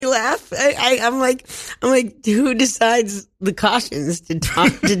laugh? I'm like, who decides the cautions? Did Tom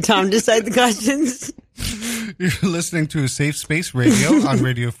decide the cautions? You're listening to a Safe Space Radio on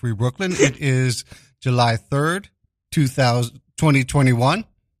Radio Free Brooklyn. It is July 3rd, 2021,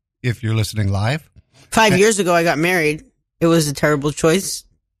 if you're listening live. 5 years ago, I got married. It was a terrible choice.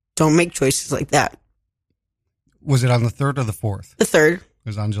 Don't make choices like that. Was it on the 3rd or the 4th? The 3rd. It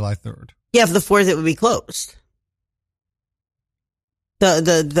was on July 3rd. Yeah, for the 4th, it would be closed.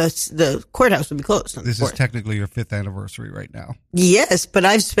 The courthouse would be closed on the 4th. This is technically your 5th anniversary right now. Yes, but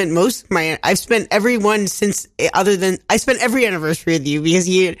I've spent I spent every anniversary with you because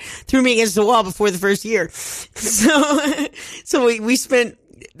you threw me against the wall before the first year. So we spent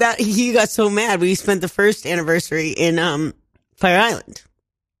that, he got so mad. We spent the first anniversary in, Fire Island.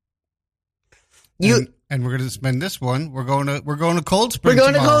 And we're going to spend this one. We're going to Cold Spring. We're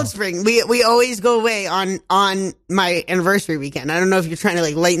going tomorrow. to Cold Spring. We always go away on my anniversary weekend. I don't know if you're trying to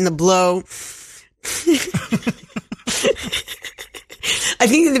like lighten the blow. I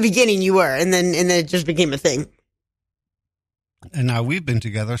think in the beginning you were, and then it just became a thing. And now we've been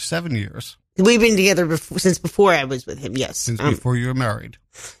together 7 years. We've been together since before I was with him. Yes, since before you were married.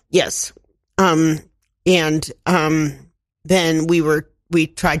 Yes, then we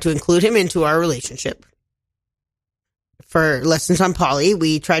tried to include him into our relationship. For Lessons on Polly,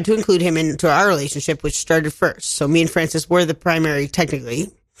 we tried to include him into our relationship, which started first. So me and Francis were the primary,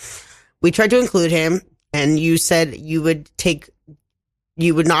 technically. We tried to include him, and you said you would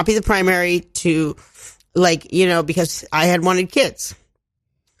not be the primary to, because I had wanted kids.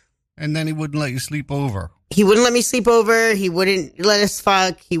 And then he wouldn't let you sleep over. He wouldn't let me sleep over. He wouldn't let us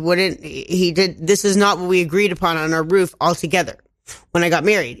fuck. This is not what we agreed upon on our roof altogether when I got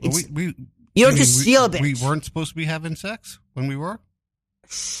married. You don't just steal a bitch. We weren't supposed to be having sex when we were?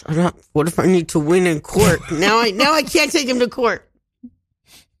 Shut up. What if I need to win in court? Now I can't take him to court.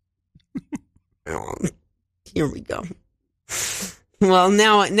 Oh, here we go. Well,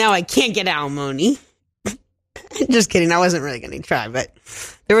 now I can't get alimony. Just kidding. I wasn't really going to try, but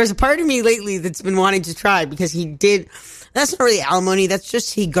there was a part of me lately that's been wanting to try because he did. That's not really alimony. That's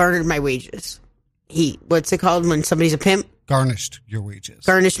just he garnered my wages. What's it called when somebody's a pimp? Garnished your wages.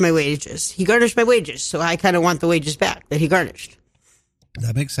 Garnished my wages. He garnished my wages, so I kind of want the wages back that he garnished.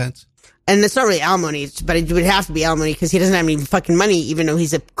 That makes sense. And it's not really alimony, but it would have to be alimony because he doesn't have any fucking money, even though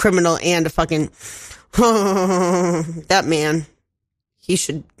he's a criminal and a fucking... that man. He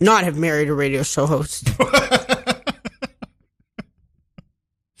should not have married a radio show host.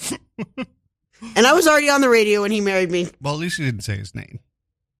 And I was already on the radio when he married me. Well, at least you didn't say his name.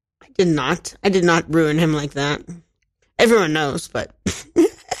 I did not. I did not ruin him like that. Everyone knows, but...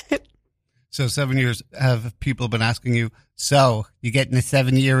 So 7 years, have people been asking you, so you getting a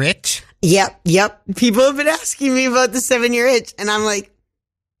 7-year itch? Yep. People have been asking me about the 7-year itch, and I'm like,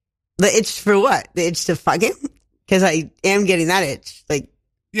 the itch for what? The itch to fuck him? Because I am getting that itch.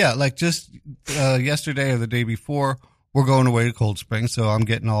 Yeah, just yesterday or the day before, we're going away to Cold Spring, so I'm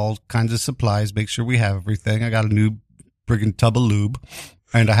getting all kinds of supplies, make sure we have everything. I got a new friggin' tub of lube,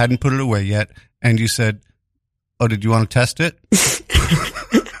 and I hadn't put it away yet, and you said, oh, did you want to test it? Is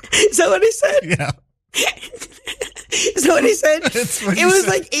that what I said? Yeah. Is that what I said? It was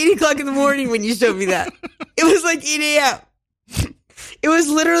like 8 o'clock in the morning when you showed me that. It was like 8 a.m. It was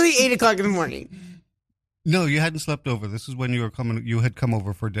literally 8 o'clock in the morning. No, you hadn't slept over. This is when you had come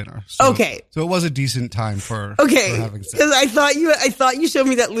over for dinner. So, okay. So it was a decent time for having sex. Because I thought you showed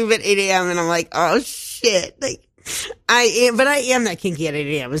me that lube at 8 a.m. and I'm like, oh shit. I am that kinky at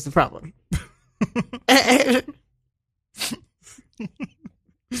 8 a.m. is the problem.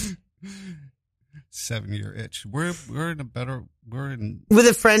 7-year itch. We're in with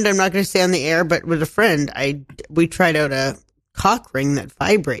a friend. I'm not going to say on the air, but with a friend, we tried out a cock ring that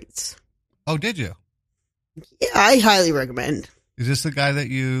vibrates. Oh, did you? Yeah, I highly recommend. Is this the guy that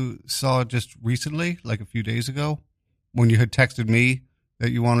you saw just recently, like a few days ago, when you had texted me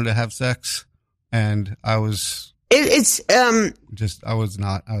that you wanted to have sex, and I was. I was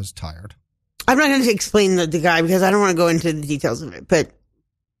tired. I'm not going to explain the guy because I don't want to go into the details of it, but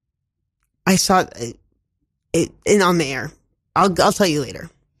I saw it on the air. I'll tell you later.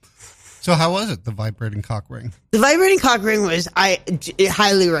 So how was it, the vibrating cock ring? The vibrating cock ring was, I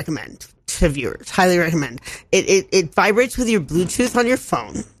highly recommend to viewers. Highly recommend. It vibrates with your Bluetooth on your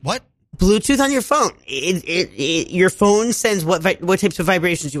phone. What? Bluetooth on your phone. Your phone sends what types of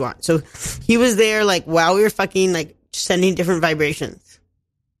vibrations you want. So he was there while we were fucking sending different vibrations.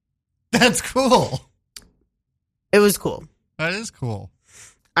 That's cool. It was cool. That is cool.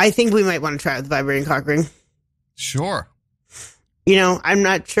 I think we might want to try out the vibrating cock ring. Sure. I'm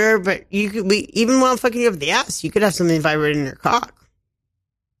not sure, but even while fucking you up the ass, you could have something vibrating in your cock.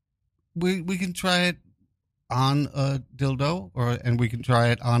 We can try it on a dildo, and we can try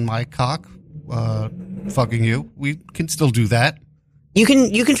it on my cock, fucking you. We can still do that. You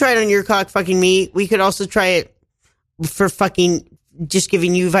can try it on your cock fucking me. We could also try it for fucking just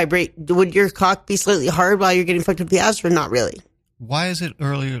giving you vibrate. Would your cock be slightly hard while you're getting fucked up the ass, or not really? Why is it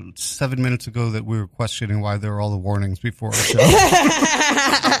earlier, 7 minutes ago, that we were questioning why there were all the warnings before our show?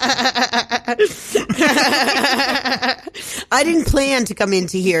 I didn't plan to come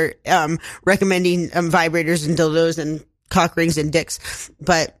into here recommending vibrators and dildos and cock rings and dicks,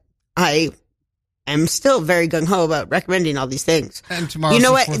 but I am still very gung-ho about recommending all these things. And tomorrow, you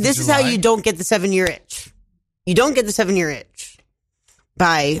know what? This is how you don't get the 7-year itch. You don't get the 7-year itch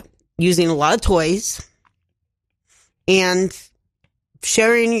by using a lot of toys and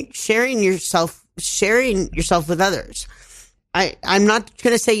sharing yourself with others. I'm not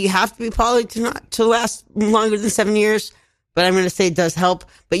going to say you have to be poly to last longer than 7 years, but I'm going to say it does help.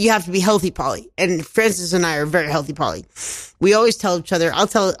 But you have to be healthy poly, and Francis and I are very healthy poly. We always tell each other. I'll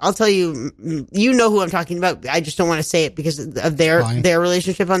tell you. You know who I'm talking about. I just don't want to say it because of their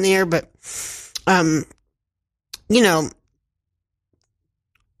relationship on the air. But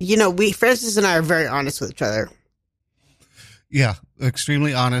Francis and I are very honest with each other. Yeah,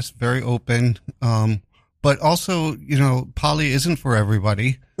 extremely honest, very open. But also, poly isn't for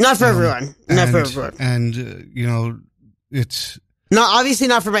everybody. Not for everyone. Not for everyone. And, it's... Obviously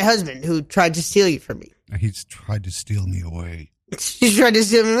not for my husband, who tried to steal you from me. He's tried to steal me away. He tried to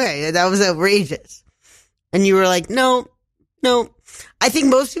steal me away. That was outrageous. And you were like, no. I think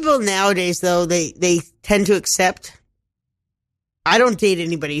most people nowadays, though, they tend to accept. I don't date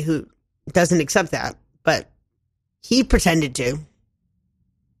anybody who doesn't accept that, but he pretended to.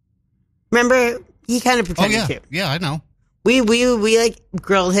 Remember? He kind of pretended to. Yeah, I know. We like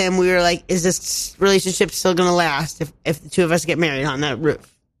grilled him. We were like, is this relationship still going to last if the two of us get married on that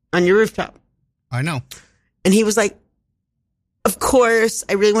roof, on your rooftop? I know. And he was like, of course,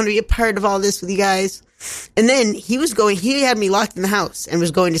 I really want to be a part of all this with you guys. And then he had me locked in the house and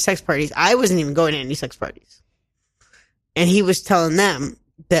was going to sex parties. I wasn't even going to any sex parties. And he was telling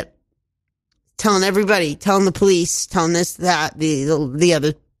everybody, telling the police, telling this, that, the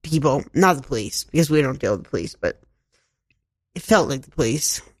other people, not the police, because we don't deal with the police, but it felt like the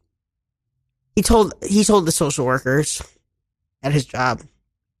police. He told the social workers at his job,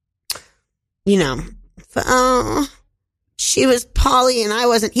 she was poly and I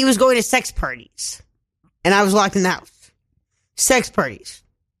wasn't. He was going to sex parties and I was locked in the house. Sex parties.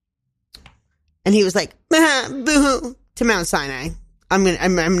 And he was like, boo, to Mount Sinai. I'm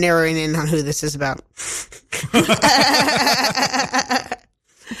narrowing in on who this is about.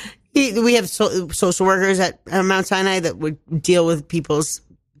 We have social workers at Mount Sinai that would deal with people's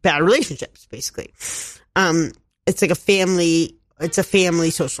bad relationships, basically. It's like a family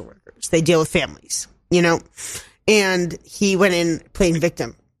social workers. They deal with families, and he went in playing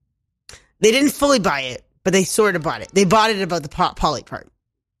victim. They didn't fully buy it, but they sort of bought it. They bought it about the poly part.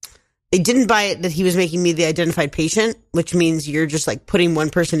 They didn't buy it that he was making me the identified patient, which means you're just like putting one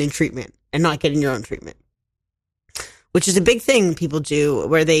person in treatment and not getting your own treatment. Which is a big thing people do,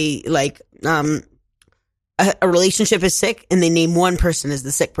 where they like a relationship is sick and they name one person as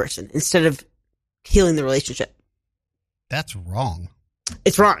the sick person instead of healing the relationship. That's wrong.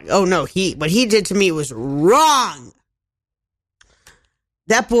 It's wrong. Oh no, what he did to me was wrong.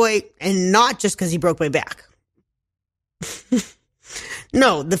 That boy, and not just because he broke my back.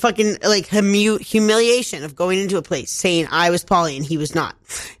 No, the fucking like humiliation of going into a place saying I was poly and he was not,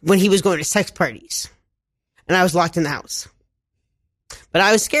 when he was going to sex parties. And I was locked in the house. But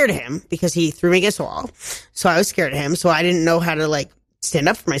I was scared of him because he threw me against the wall. So I was scared of him. So I didn't know how to like stand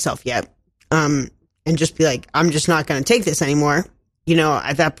up for myself yet. And just be like, I'm just not going to take this anymore.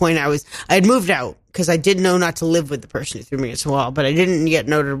 At that point I had moved out because I did know not to live with the person who threw me against the wall, but I didn't yet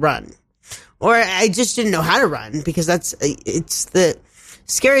know to run. Or I just didn't know how to run because it's the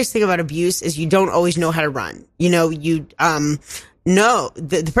scariest thing about abuse is you don't always know how to run. The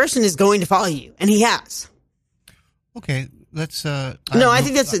person is going to follow you, and he has. Okay, let's. I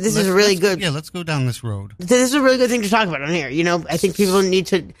think this is a really good. Yeah, let's go down this road. This is a really good thing to talk about on here. I think people need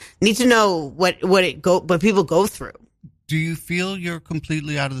to know what people go through. Do you feel you're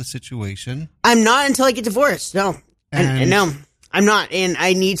completely out of the situation? I'm not until I get divorced. No, no, I'm not, and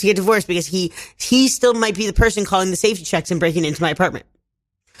I need to get divorced because he still might be the person calling the safety checks and breaking into my apartment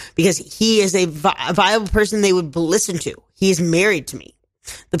because he is a viable person they would listen to. He is married to me.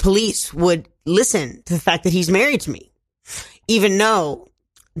 The police would listen to the fact that he's married to me, even though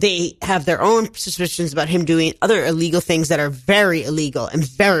they have their own suspicions about him doing other illegal things that are very illegal and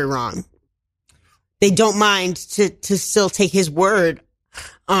very wrong. They don't mind to still take his word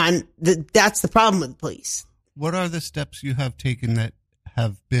That's the problem with the police. What are the steps you have taken that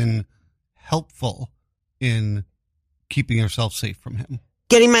have been helpful in keeping yourself safe from him?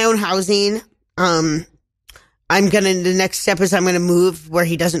 Getting my own housing. The next step is I'm going to move where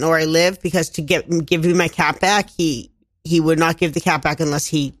he doesn't know where I live, because to give me my cat back, he would not give the cat back unless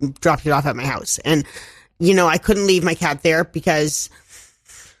he dropped it off at my house. And, I couldn't leave my cat there because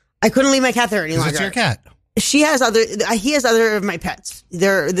I couldn't leave my cat there any longer. It's your cat. He has other of my pets.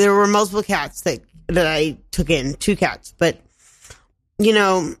 There were multiple cats that I took in, 2 cats, but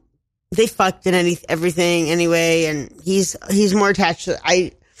they fucked and everything anyway. And he's more attached to,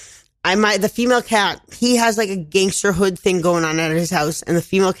 the female cat, he has like a gangster hood thing going on at his house. And the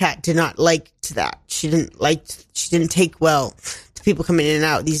female cat did not like to that. She didn't take well to people coming in and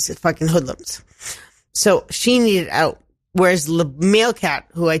out, these fucking hoodlums. So she needed out. Whereas the male cat,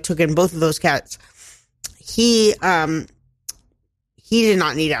 who I took in both of those cats, he did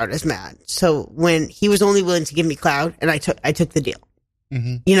not need out as mad. So when he was only willing to give me cloud, and I took the deal.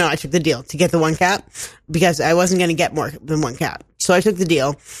 Mm-hmm. I took the deal to get the 1 cat because I wasn't going to get more than 1 cat. So I took the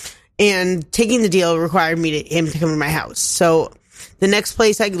deal, and taking the deal required him to come to my house. So the next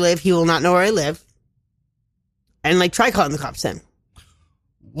place I live, he will not know where I live, and try calling the cops then.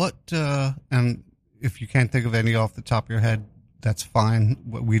 What, and if you can't think of any off the top of your head, that's fine.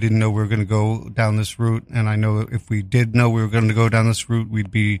 We didn't know we were going to go down this route. And I know if we did know we were going to go down this route, we'd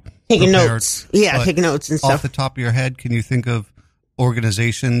be taking prepared. Notes. Yeah, but taking notes and stuff. Off the top of your head, can you think of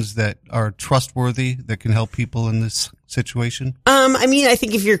organizations that are trustworthy that can help people in this situation? I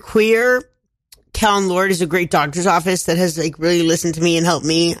think if you're queer, Cal and Lord is a great doctor's office that has really listened to me and helped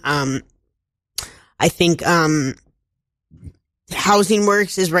me. I think, Housing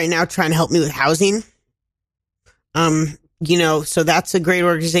Works is right now trying to help me with housing. So that's a great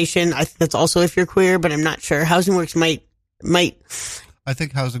organization. I think that's also if you're queer, but I'm not sure. Housing Works might. I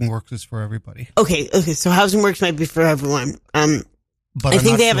think Housing Works is for everybody. Okay. So Housing Works might be for everyone. But I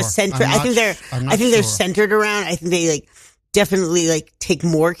think they have sure. a center. I think they're centered around. I think they definitely take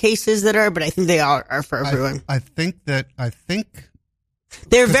more cases that are, but I think they are for everyone. I think they're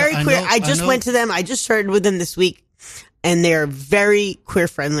very queer. I just went to them. I just started with them this week, and they're very queer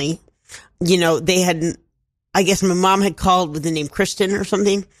friendly. They hadn't. I guess my mom had called with the name Kristen or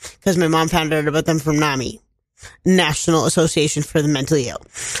something, because my mom found out about them from NAMI, National Association for the Mentally Ill.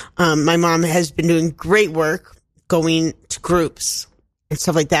 My mom has been doing great work going to groups and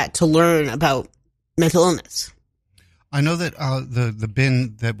stuff like that to learn about mental illness. I know that the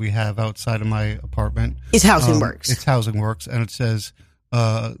bin that we have outside of my apartment is Housing Works. It's Housing Works, and it says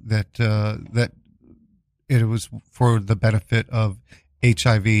that it was for the benefit of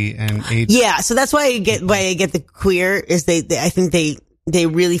HIV and AIDS. Yeah, so that's why I get the queer is I think they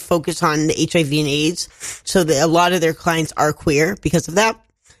really focus on the HIV and AIDS. So a lot of their clients are queer because of that.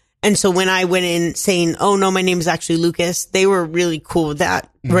 And so when I went in saying, "Oh no, my name is actually Lucas," they were really cool with that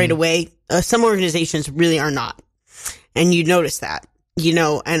right away. Some organizations really are not, and you notice that,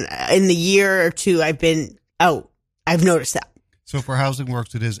 And in the year or 2 I've been out, I've noticed that. So for Housing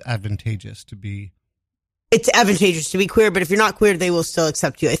Works, it is advantageous to be. It's advantageous to be queer, but if you're not queer, they will still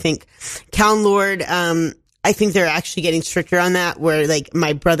accept you. I think Cal and Lord, I think they're actually getting stricter on that, where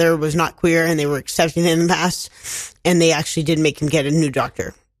my brother was not queer and they were accepting him in the past, and they actually did make him get a new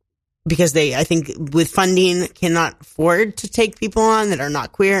doctor because I think with funding cannot afford to take people on that are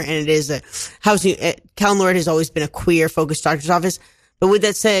not queer. And it is Cal and Lord has always been a queer focused doctor's office. But with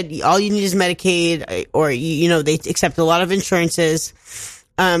that said, all you need is Medicaid, or, they accept a lot of insurances.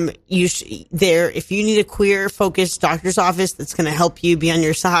 If you need a queer focused doctor's office that's going to help you be on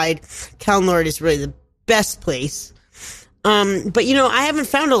your side, Cal and Lord is really the best place. But I haven't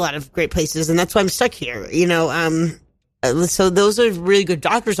found a lot of great places, and that's why I'm stuck here, so those are really good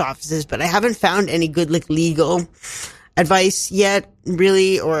doctor's offices, but I haven't found any good legal advice yet,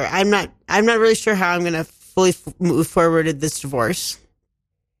 really, or I'm not really sure how I'm going to fully move forward with this divorce.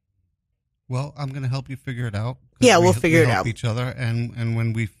 Well, I'm going to help you figure it out. Yeah, we'll figure it out. Each other, and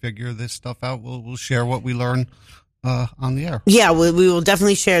when we figure this stuff out, we'll share what we learn on the air. Yeah, we will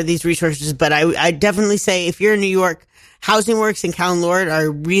definitely share these resources. But I definitely say if you're in New York, Housing Works and Cal and Lord are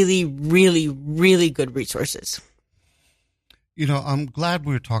really, really, really good resources. I'm glad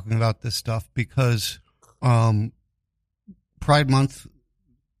we were talking about this stuff because Pride Month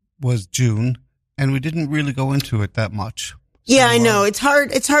was June, and we didn't really go into it that much. Yeah, I know. It's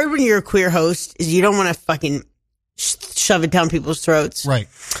hard. It's hard when you're a queer host. Is you don't want to fucking shove it down people's throats. Right.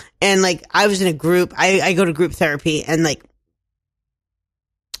 And I was in a group. I go to group therapy, and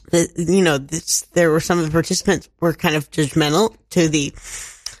there were some of the participants were kind of judgmental to the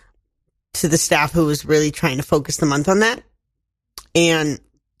staff who was really trying to focus the month on that. And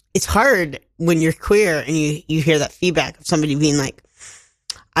it's hard when you're queer and you hear that feedback of somebody being like,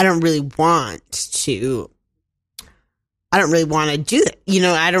 I don't really want to do that. I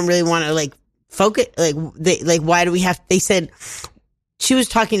don't really want to like focus. Why do we have, they said, she was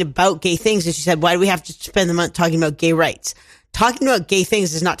talking about gay things and she said, why do we have to spend the month talking about gay rights? Talking about gay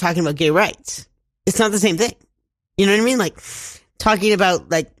things is not talking about gay rights. It's not the same thing. You know what I mean? Like talking about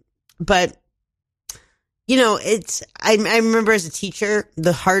but I remember as a teacher,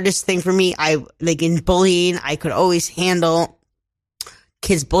 the hardest thing for me, in bullying, I could always handle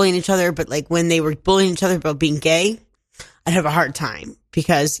kids bullying each other, but like when they were bullying each other about being gay, I'd have a hard time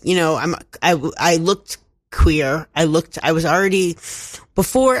because, I looked queer. I was already,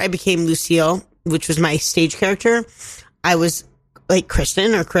 before I became Lucille, which was my stage character, I was like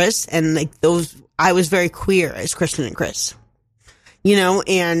Kristen or Chris, and like I was very queer as Kristen and Chris,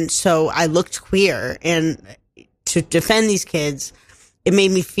 and so I looked queer, and to defend these kids, it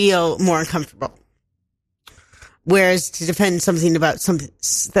made me feel more uncomfortable. Whereas to defend something about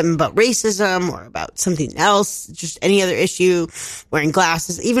racism or about something else, just any other issue, wearing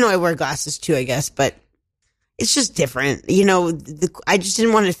glasses, even though I wear glasses too, I guess, but it's just different. I just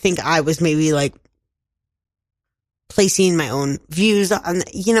didn't want to think I was maybe like placing my own views on,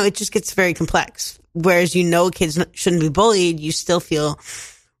 it just gets very complex. Whereas, kids shouldn't be bullied, you still feel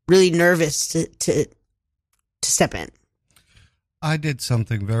really nervous to step in. I did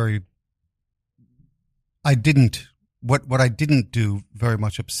something what I didn't do very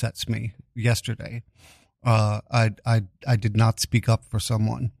much upsets me yesterday. I did not speak up for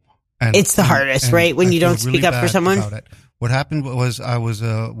someone. And it's the hardest, right? When you don't speak up for someone. About it. What happened was I was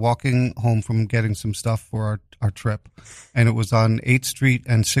walking home from getting some stuff for our trip, and it was on 8th Street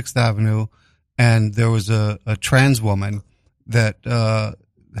and 6th Avenue, and there was a trans woman that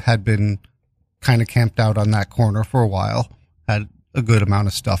had been kind of camped out on that corner for a while, had a good amount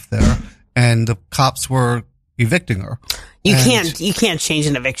of stuff there, and the cops were evicting her. You can't change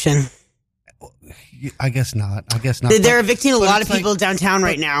an eviction. I guess not. They're evicting a lot of people downtown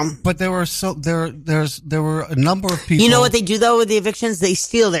right now. But there were there were a number of people. You know what they do though with the evictions? They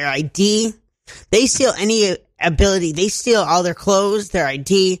steal their ID. They steal any ability. They steal all their clothes, their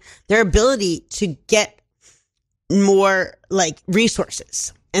ID, their ability to get more like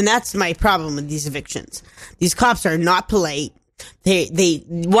resources. And that's my problem with these evictions. These cops are not polite.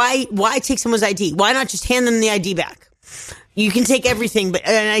 Why take someone's ID? Why not just hand them the ID back? You can take everything, but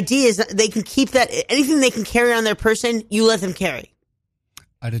an ID is, they can keep that, anything they can carry on their person, you let them carry.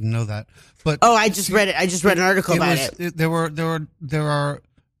 I didn't know that. But I just read it. I just read an article about it. There are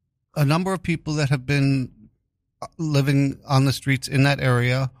a number of people that have been living on the streets in that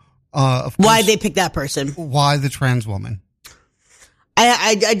area. Of course, why they pick that person? Why the trans woman?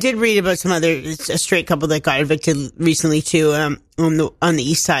 I did read about some other, it's a straight couple that got evicted recently too, on the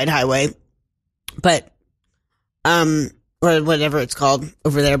East Side Highway, but, or whatever it's called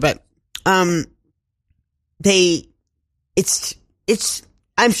over there, but, I'm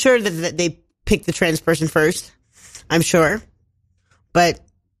sure that they picked the trans person first. I'm sure, but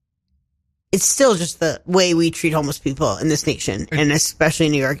it's still just the way we treat homeless people in this nation, and especially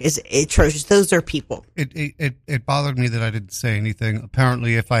in New York, is atrocious. Those are people. It bothered me that I didn't say anything.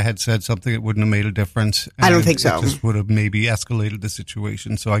 Apparently, if I had said something, it wouldn't have made a difference. I don't think so. It just would have maybe escalated the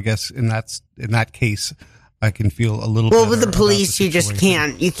situation. So I guess in that case, I can feel a little. Well, with the police, you just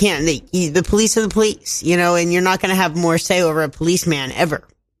can't. You can't. The police are the police, and you're not going to have more say over a policeman ever.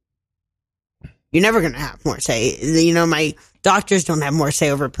 You're never going to have more say. My doctors don't have more say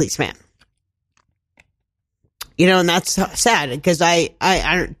over a policeman. And that's sad because I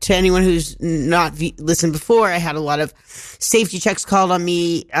to anyone who's not listened before, I had a lot of safety checks called on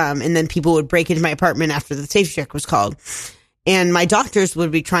me, and then people would break into my apartment after the safety check was called, and my doctors would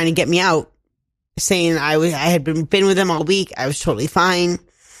be trying to get me out, saying I had been with them all week, I was totally fine,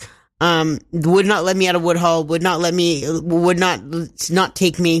 would not let me out of Woodhull, would not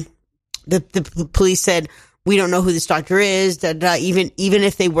take me. The police said, we don't know who this doctor is, even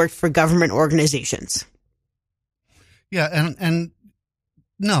if they worked for government organizations. Yeah, and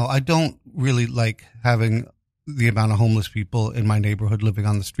no, I don't really like having the amount of homeless people in my neighborhood living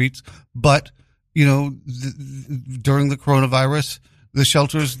on the streets. But, during the coronavirus, they're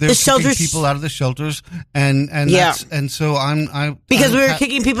kicking people out of the shelters, and so because we were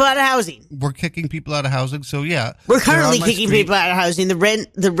kicking people out of housing. We're kicking people out of housing, so yeah, we're currently kicking people out of housing. The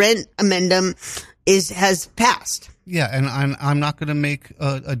rent amendment has passed. Yeah, and I'm not going to make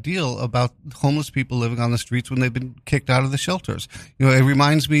a deal about homeless people living on the streets when they've been kicked out of the shelters. It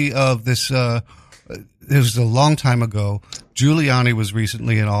reminds me of this. It was a long time ago. Giuliani was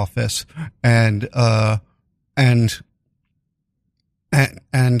recently in office, and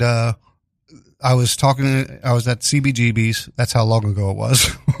And I was at CBGB's. That's how long ago it was.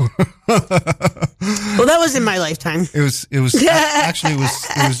 Well, that was in my lifetime. It was actually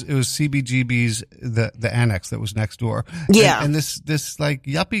it was CBGB's, the annex that was next door. Yeah. And this like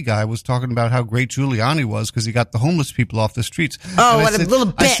yuppie guy was talking about how great Giuliani was because he got the homeless people off the streets. Oh, and what a little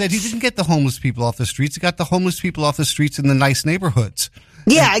bitch. I said he didn't get the homeless people off the streets. He got the homeless people off the streets in the nice neighborhoods.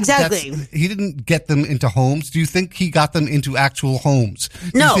 Yeah, And exactly. he didn't get them into homes. Do you think he got them into actual homes?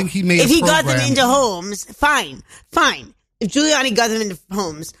 Do No. you think he made if a he got them program- into homes, fine. If Giuliani got them into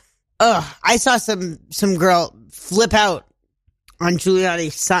homes, I saw some girl flip out on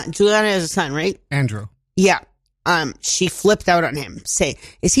Giuliani's son. Giuliani has a son, right? Andrew. Yeah. She flipped out on him. Say,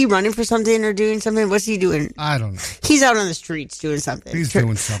 is he running for something or doing something? What's he doing? I don't know. He's out on the streets doing something. He's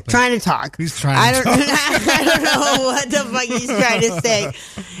doing something. Trying to talk. He's trying to talk. I don't know what the fuck he's trying to say.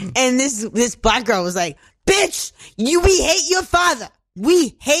 And this black girl was like, bitch, we hate your father.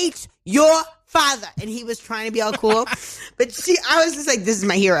 We hate your father. And he was trying to be all cool. But I was just like, this is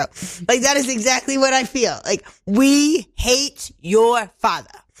my hero. Like, that is exactly what I feel. Like, we hate your father.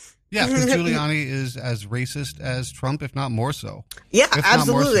 Yeah, because Giuliani is as racist as Trump, if not more so. Yeah, If not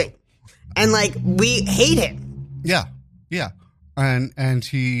more absolutely. so. And like, we hate him. Yeah, and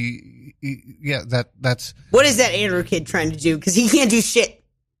he that's What is that Andrew kid trying to do? Because he can't do shit.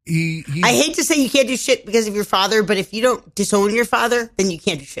 he. I hate to say you can't do shit because of your father, but if you don't disown your father, then you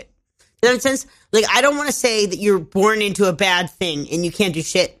can't do shit. Does that make sense? Like, I don't want to say that you're born into a bad thing and you can't do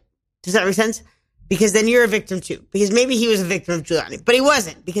shit. Does that make sense? Because then you're a victim too. Because maybe he was a victim of Giuliani, but he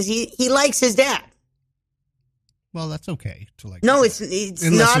wasn't because he likes his dad. Well, that's okay to like. No, it's Unless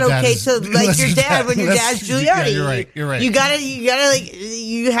not your dad okay is- to like unless your your dad dad- when your unless- dad's Giuliani. Yeah, you're right. You gotta like,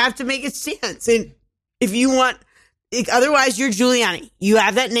 you have to make it stance. And if you want, like, otherwise you're Giuliani. You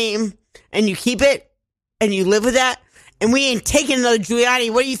have that name and you keep it and you live with that. And we ain't taking another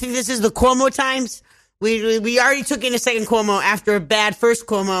Giuliani. What do you think this is, the Cuomo times? We already took in a second Cuomo after a bad first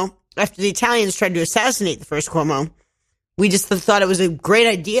Cuomo. After the Italians tried to assassinate the first Cuomo, we just thought it was a great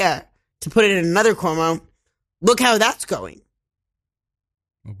idea to put it in another Cuomo. Look how that's going.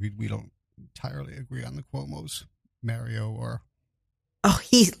 Well, we don't entirely agree on the Cuomos, Mario or. Oh,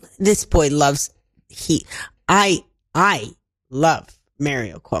 this boy loves, I love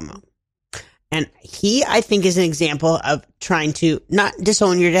Mario Cuomo. And I think is an example of trying to not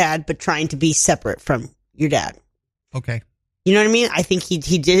disown your dad, but trying to be separate from your dad. Okay. You know what I mean? I think he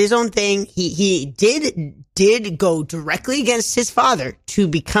did his own thing. He did go directly against his father to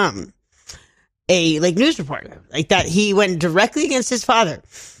become a news reporter. Like that, he went directly against his father.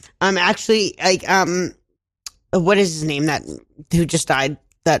 Actually, what is his name? That who just died?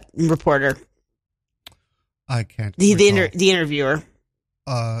 That reporter. I can't. The recall. interviewer.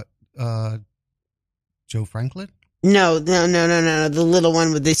 Joe Franklin? No. The little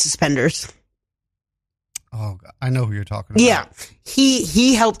one with the suspenders. Oh, I know who you're talking about. Yeah.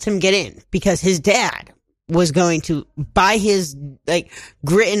 He helped him get in because his dad was going to buy his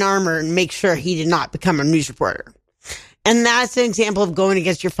grit and armor and make sure he did not become a news reporter. And that's an example of going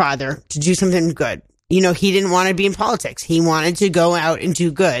against your father to do something good. You know, he didn't want to be in politics. He wanted to go out and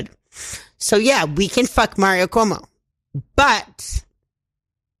do good. So yeah, we can fuck Mario Cuomo, but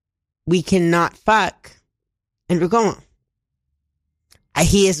we cannot fuck Andrew Cuomo.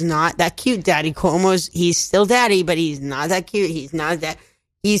 He is not that cute, Daddy he's still daddy, but he's not that cute.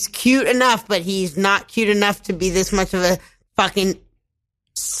 He's cute enough, but he's not cute enough to be this much of a fucking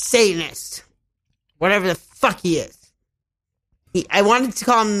Satanist. Whatever the fuck he is. I wanted to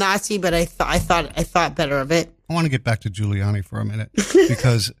call him Nazi, but I thought better of it. I want to get back to Giuliani for a minute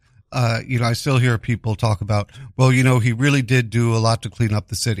because, I still hear people talk about, well, he really did do a lot to clean up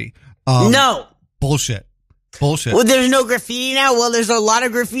the city. No. Bullshit. Well, there's no graffiti now. Well, there's a lot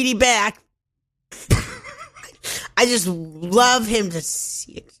of graffiti back. I just love him to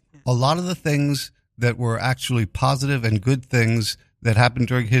see it. A lot of the things that were actually positive and good things that happened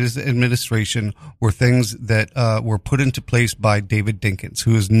during his administration were things that were put into place by David Dinkins,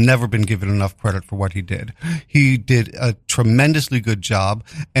 who has never been given enough credit for what he did. He did a tremendously good job,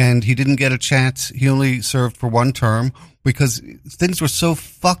 and he didn't get a chance. He only served for one term because things were so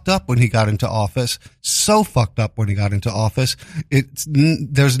fucked up when he got into office.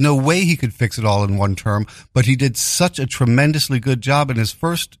 There's no way he could fix it all in one term, but he did such a tremendously good job in his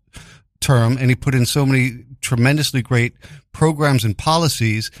first term, and he put in so many tremendously great programs and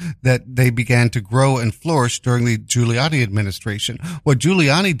policies that they began to grow and flourish during the Giuliani administration. What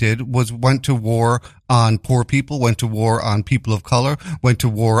Giuliani did was went to war on poor people, went to war on people of color, went to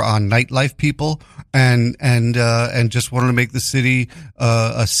war on nightlife people, and just wanted to make the city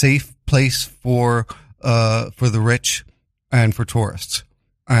a safe place for the rich and for tourists.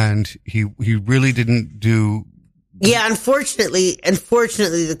 And he really didn't do. Yeah, unfortunately,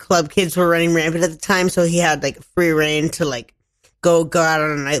 the club kids were running rampant at the time, so he had like free reign to like go out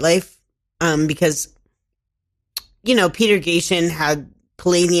on a nightlife. Because Peter Gatien had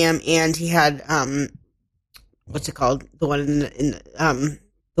Palladium, and he had what's it called? The one in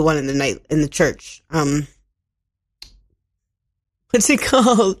the church. What's it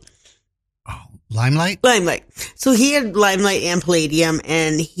called? Oh, Limelight? Limelight. So he had Limelight and Palladium,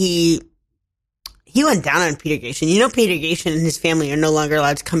 and he went down on Peter Gatien. Peter Gatien and his family are no longer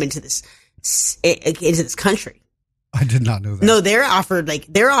allowed to come into this country. I did not know that. No, they're offered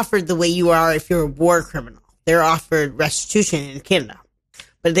the way you are if you're a war criminal. They're offered restitution in Canada.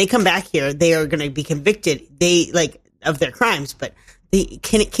 But if they come back here, they are going to be convicted of their crimes. But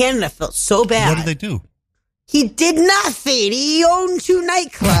Canada felt so bad. What did they do? He did nothing. He owned 2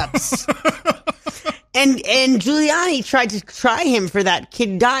 nightclubs. and Giuliani tried to try him for that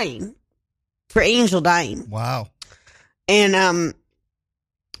kid dying, for Angel dying. Wow. And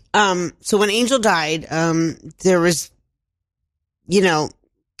so when Angel died, there was,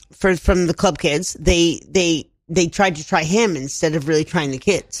 from the club kids, they tried to try him instead of really trying the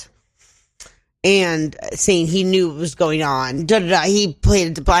kids. And saying he knew what was going on. He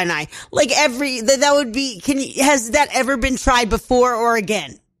played a blind eye. Like that would be, has that ever been tried before or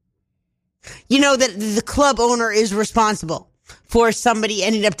again? That the club owner is responsible for somebody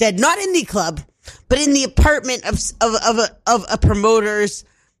ending up dead, not in the club, but in the apartment of a promoter's,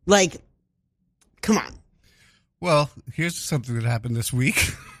 come on. Well, here's something that happened this week.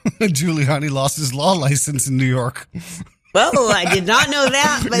 Giuliani lost his law license in New York. Well, I did not know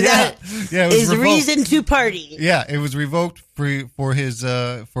that, but that is revoked. Reason to party. Yeah, it was revoked for his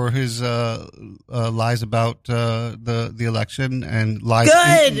lies about the election and lies,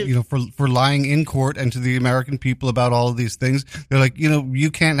 for lying in court and to the American people about all of these things. They're like,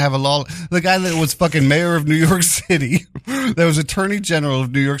 you can't have a law. The guy that was fucking mayor of New York City, that was attorney general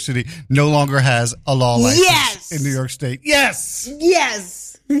of New York City, no longer has a law license in New York State. Yes.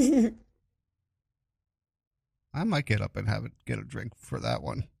 I might get up and get a drink for that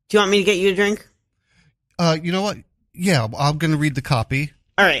one. Do you want me to get you a drink? You know what? Yeah, I'm going to read the copy.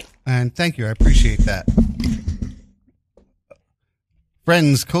 All right. And thank you. I appreciate that.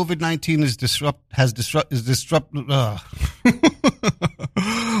 Friends, COVID-19 has disrupted.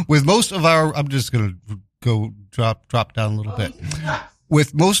 With most of our, I'm just going to go drop down a little bit.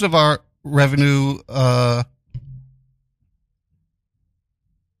 With most of our revenue,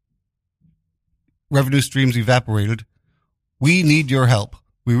 revenue streams evaporated, we need your help.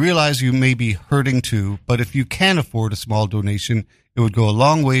 We realize you may be hurting too, but if you can afford a small donation, it would go a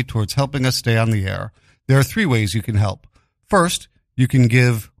long way towards helping us stay on the air. There are 3 ways you can help. First, you can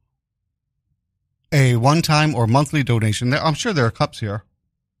give a one-time or monthly donation. I'm sure there are cups here.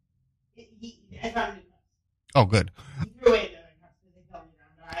 Oh, good.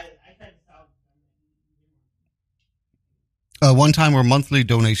 A one-time or monthly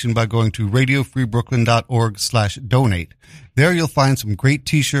donation by going to radiofreebrooklyn.org/donate. There you'll find some great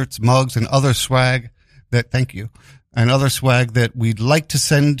t-shirts, mugs, and other swag that we'd like to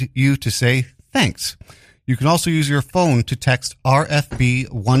send you to say thanks. You can also use your phone to text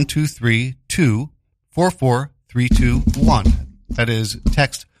RFB123 to 44321. That is,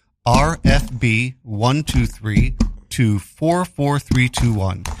 text RFB123 to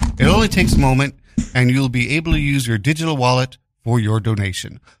 44321. It only takes a moment, and you'll be able to use your digital wallet for your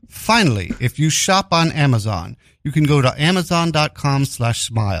donation. Finally, if you shop on Amazon, you can go to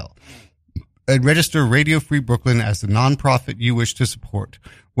amazon.com/smile and register Radio Free Brooklyn as the nonprofit you wish to support.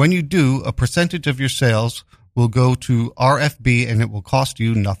 When you do, a percentage of your sales will go to RFB and it will cost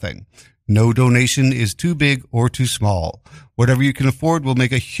you nothing. No donation is too big or too small. Whatever you can afford will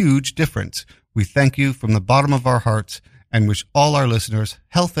make a huge difference. We thank you from the bottom of our hearts and wish all our listeners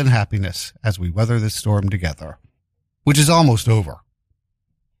health and happiness as we weather this storm together, which is almost over.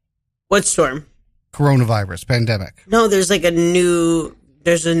 What storm? Coronavirus pandemic. No, there's a new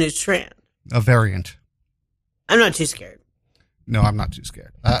strand. A variant. I'm not too scared. No, I'm not too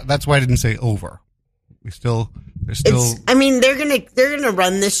scared. That's why I didn't say over. They're still. They're gonna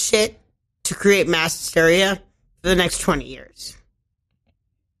run this shit to create mass hysteria for the next 20 years.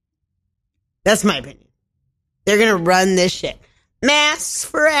 That's my opinion. They're gonna run this shit. Masks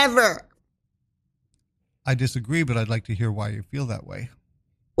forever. I disagree, but I'd like to hear why you feel that way.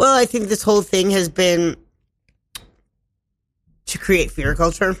 Well, I think this whole thing has been to create fear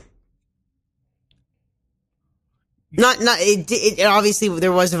culture. Obviously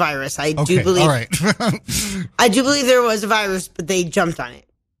there was a virus. I do believe. All right. I do believe there was a virus, but they jumped on it.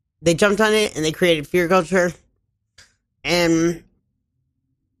 They jumped on it and they created fear culture. and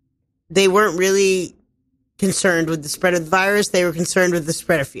they weren't really concerned with the spread of the virus. They were concerned with the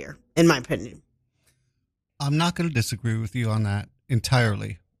spread of fear, in my opinion. I'm not going to disagree with you on that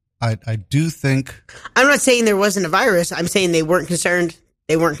entirely. I do think... I'm not saying there wasn't a virus. I'm saying they weren't concerned.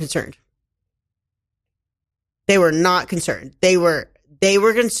 They weren't concerned. They were not concerned. They were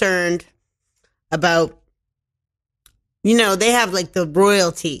concerned about, they have like the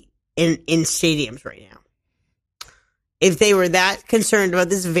royalty in stadiums right now. If they were that concerned about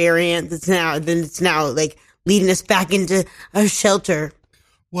this variant then it's now like leading us back into a shelter.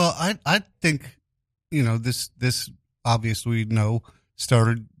 Well, I think, this obviously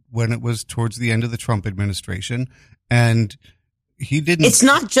started when it was towards the end of the Trump administration, and he didn't. It's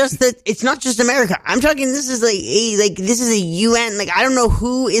not just America. I'm talking. This is this is a UN. Like, I don't know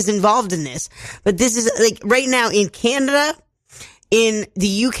who is involved in this, but this is like right now in Canada, in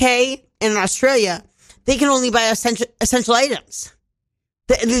the UK, and in Australia, they can only buy essential items.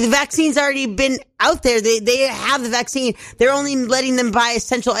 The vaccine's already been out there. They have the vaccine. They're only letting them buy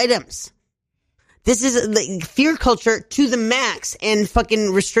essential items. This is like fear culture to the max, and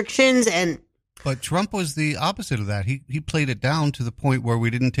fucking restrictions and. But Trump was the opposite of that. He played it down to the point where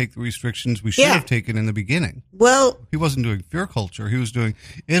we didn't take the restrictions we should have taken in the beginning. Well, he wasn't doing fear culture. He was doing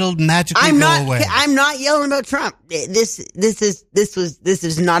it'll magically go away. I'm not yelling about Trump. This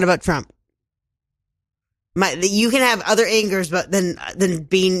is not about Trump. You can have other angers, than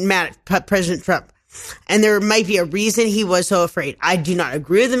being mad at President Trump, and there might be a reason he was so afraid. I do not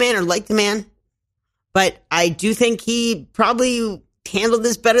agree with the man or like the man, but I do think he probably handled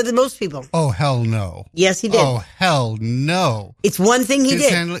this better than most people. Oh, hell no. Yes, he did. Oh, hell no. It's one thing he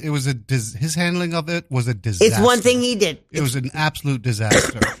did. His handling of it was a disaster. It's one thing he did. It was an absolute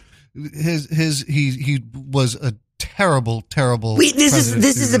disaster. He was a terrible. This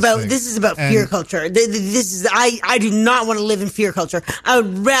is about fear culture. I do not want to live in fear culture. I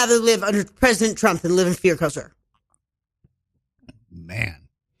would rather live under President Trump than live in fear culture. Man.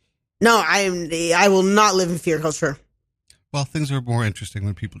 No, I will not live in fear culture. Well, things are more interesting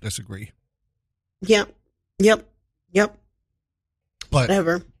when people disagree. Yep. But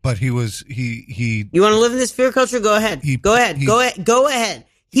whatever. But he was he. You want to live in this fear culture? Go ahead. Go ahead.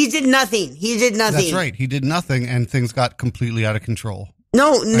 He did nothing. That's right. He did nothing, and things got completely out of control.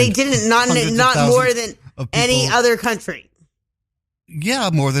 No, they didn't. Not more than any other country. Yeah,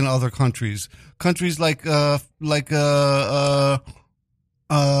 more than other countries. Countries like was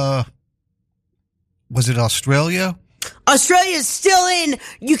it Australia? Australia is still in.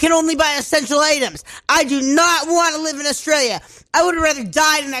 You can only buy essential items. I do not want to live in Australia. I would have rather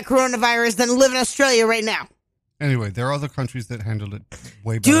died in that coronavirus than live in Australia right now. Anyway, there are other countries that handled it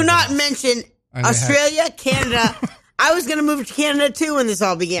way better. Do not mention Australia, Canada. I was going to move to Canada too when this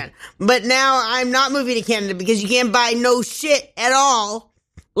all began. But now I'm not moving to Canada because you can't buy no shit at all.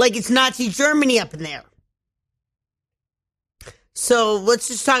 Like it's Nazi Germany up in there. So let's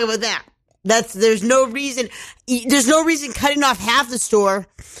just talk about that. There's no reason cutting off half the store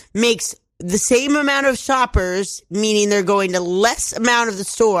makes the same amount of shoppers, meaning they're going to less amount of the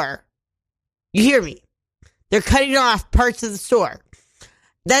store. You hear me? They're cutting off parts of the store.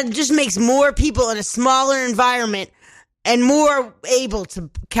 That just makes more people in a smaller environment and more able to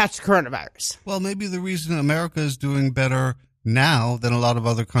catch the coronavirus. Well, maybe the reason America is doing better now than a lot of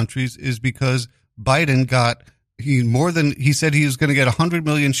other countries is because Biden got he said he was going to get 100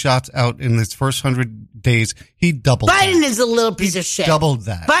 million shots out in his first 100 days. He doubled Biden that. is a little piece of shit. Doubled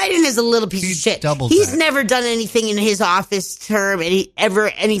that. Biden is a little piece of shit. He's never done anything in his office term,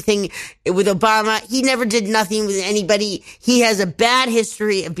 anything with Obama. He never did nothing with anybody. He has a bad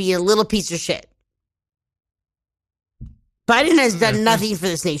history of being a little piece of shit. Biden has done nothing for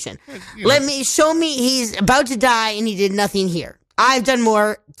this nation. Show me he's about to die and he did nothing here. I've done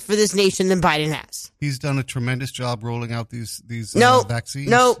more for this nation than Biden has. He's done a tremendous job rolling out these vaccines.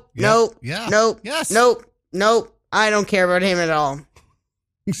 No. Yes. Nope. I don't care about him at all.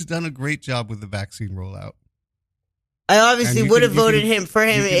 He's done a great job with the vaccine rollout. I obviously would have voted for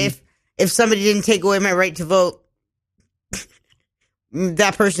him if somebody didn't take away my right to vote.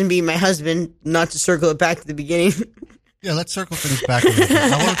 That person being my husband, not to circle it back to the beginning. Yeah, let's circle things back a little bit.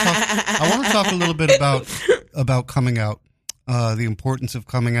 I want to talk a little bit about coming out. The importance of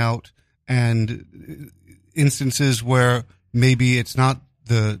coming out and instances where maybe it's not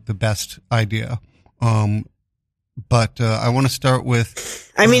the best idea. But I want to start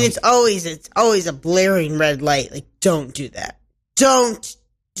with. I mean, it's always a blaring red light. Like, don't do that. Don't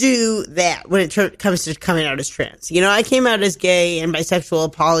do that when it comes to coming out as trans. I came out as gay and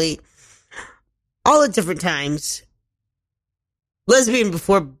bisexual, poly, all at different times. Lesbian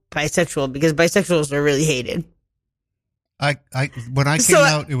before bisexual, because bisexuals are really hated. When I came So,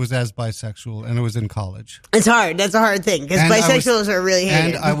 out, it was as bisexual, and it was in college. It's hard. That's a hard thing because And bisexuals are really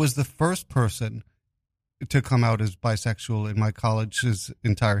hated. And I was the first person to come out as bisexual in my college's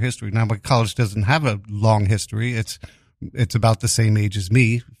entire history. Now, my college doesn't have a long history. It's about the same age as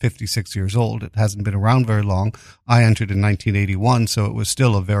me, 56 years old. It hasn't been around very long. I entered in 1981, so it was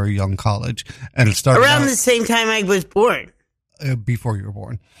still a very young college. And it started around the same time I was born. Before you were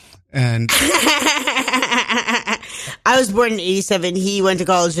born. And I was born in 87. He went to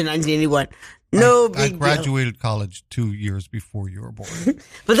college in 1981. No big I deal. graduated college 2 years before you were born.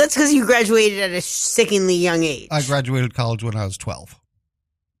 But that's because you graduated at a sickeningly young age. I graduated college when I was 12.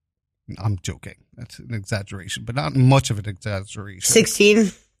 I'm joking. That's an exaggeration, but not much of an exaggeration.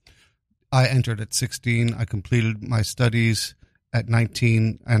 16? I entered at 16. I completed my studies at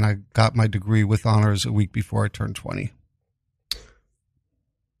 19, and I got my degree with honors a week before I turned 20.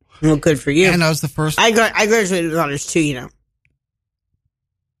 Well, good for you. And I was the first. I graduated with honors too, you know.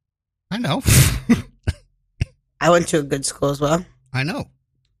 I know. I went to a good school as well. I know.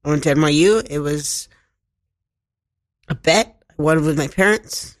 I went to NYU. It was a bet I won with my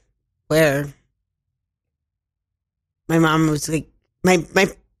parents, where my mom was like,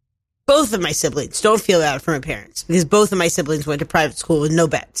 both of my siblings, don't feel bad for my parents, because both of my siblings went to private school with no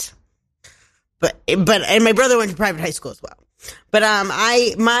bets. And my brother went to private high school as well. But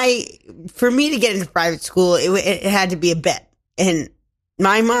for me to get into private school, it had to be a bet. And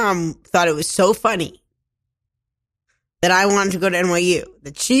my mom thought it was so funny that I wanted to go to NYU,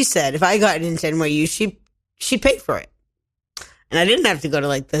 that she said if I got into NYU, she'd pay for it. And I didn't have to go to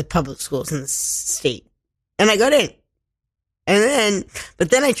like the public schools in the state. And I got in.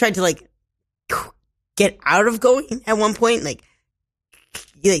 But then I tried to like get out of going at one point, like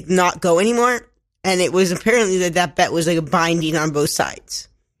not go anymore. And it was apparently that bet was like a binding on both sides.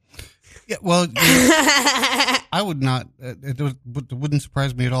 Yeah, well, I would not. It wouldn't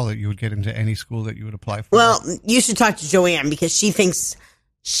surprise me at all that you would get into any school that you would apply for. Well, you should talk to Joanne, because she thinks,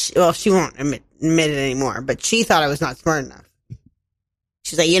 she won't admit it anymore, but she thought I was not smart enough.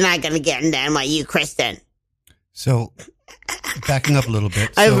 She's like, "You're not going to get into NYU, Kristen." So, backing up a little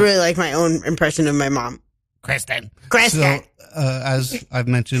bit. I really like my own impression of my mom. Kristen. Kristen. So, as I've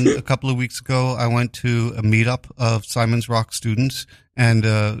mentioned a couple of weeks ago, I went to a meetup of Simon's Rock students, and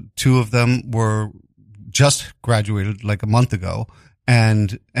two of them were just graduated like a month ago.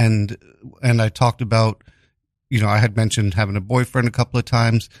 And I talked about, I had mentioned having a boyfriend a couple of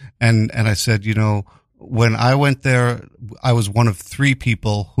times, and I said, when I went there, I was one of three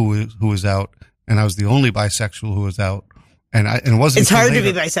people who was out, and I was the only bisexual who was out. And it wasn't. It's hard to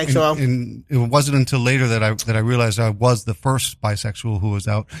be bisexual. And it wasn't until later that I realized I was the first bisexual who was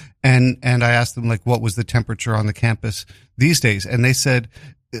out. And I asked them, like, what was the temperature on the campus these days? And they said,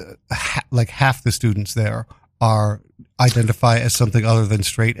 like half the students there identify as something other than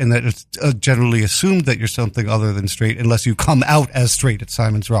straight, and that it's generally assumed that you're something other than straight unless you come out as straight at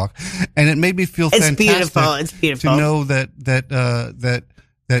Simon's Rock. And it made me feel fantastic. It's beautiful to know that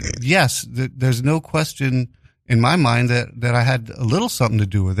yes, there's no question in my mind that I had a little something to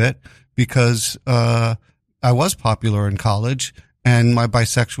do with it, because I was popular in college, and my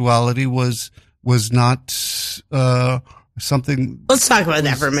bisexuality was not something. Let's talk about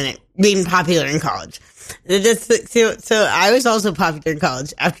that for a minute. Being popular in college. So I was also popular in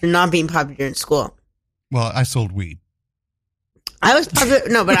college after not being popular in school. Well, I sold weed. I was popular.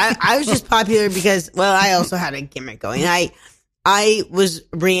 No, but I was just popular because, well, I also had a gimmick going. I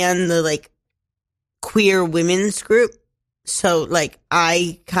ran the like queer women's group. So like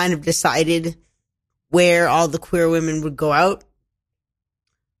I kind of decided where all the queer women would go out.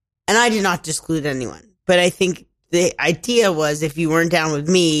 And I did not exclude anyone. But I think the idea was if you weren't down with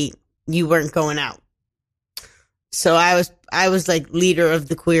me, you weren't going out. So I was like leader of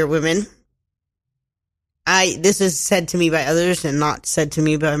the queer women. This is said to me by others and not said to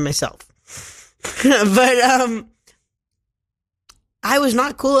me by myself. But I was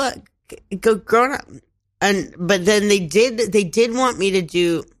not cool growing up. But then they did want me to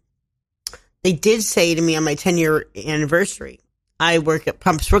do, they did say to me on my 10-year anniversary, I work at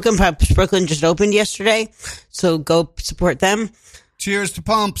Pumps Brooklyn. Pumps Brooklyn just opened yesterday, so go support them. Cheers to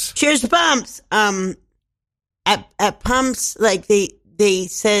Pumps. Cheers to Pumps. At Pumps, like they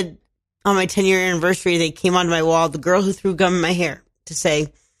said on my 10-year anniversary, they came onto my wall, the girl who threw gum in my hair, to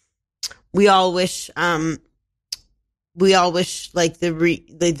say, we all wish like the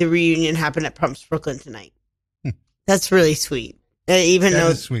reunion happened at Pumps Brooklyn tonight. That's really sweet. Even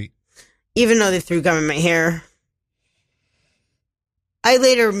though they threw gum in my hair. I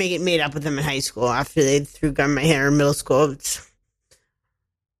later made up with them in high school after they threw gum in my hair in middle school.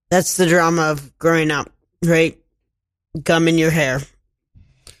 That's the drama of growing up, right? Gum in your hair.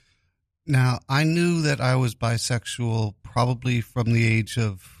 Now, I knew that I was bisexual probably from the age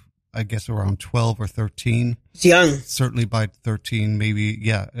of, I guess, around 12 or 13. It's young. Certainly by 13, maybe.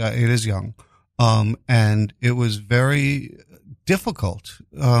 Yeah, it is young. And it was very difficult.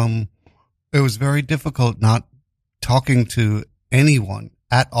 It was very difficult not talking to anyone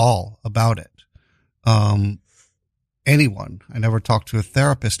at all about it. Anyone. I never talked to a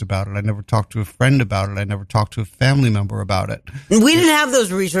therapist about it. I never talked to a friend about it. I never talked to a family member about it. We didn't have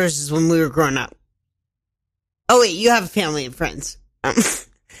those resources when we were growing up. Oh, wait, you have family and friends.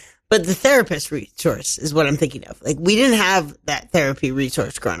 But the therapist resource is what I'm thinking of. Like, we didn't have that therapy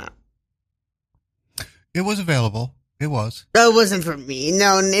resource growing up. It was available. It was. No, it wasn't for me.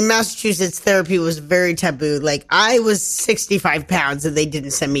 No, in Massachusetts, therapy was very taboo. Like, I was 65 pounds and they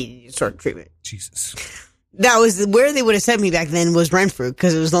didn't send me any sort of treatment. Jesus. That was where they would have sent me back then was Renfrew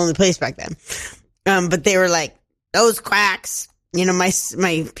because it was the only place back then. But they were like, those quacks. You know, my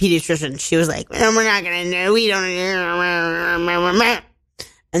pediatrician, she was like, well, we're not going to know. We don't.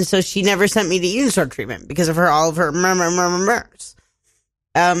 And so she never sent me the eating disorder treatment because of all of her murmurs.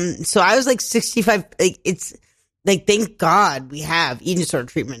 So I was like 65. Like, it's like, thank God we have eating disorder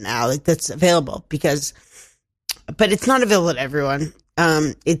treatment now. Like, that's available but it's not available to everyone.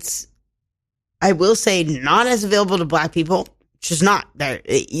 I will say not as available to black people, which is not there.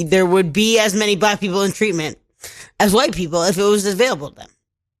 There would be as many black people in treatment as white people if it was available to them.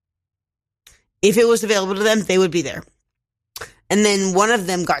 If it was available to them, they would be there. And then one of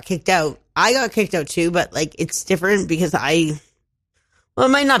them got kicked out. I got kicked out too, but like it's different because it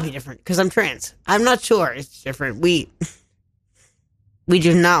might not be different because I'm trans. I'm not sure it's different. We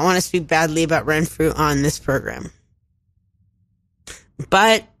do not want to speak badly about Renfrew on this program.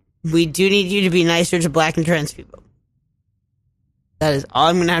 But we do need you to be nicer to black and trans people. That is all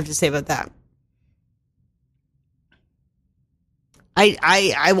I'm going to have to say about that.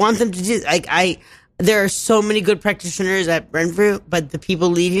 I want them to do, there are so many good practitioners at Renfrew, but the people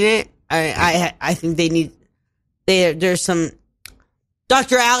leading it, I think there's some,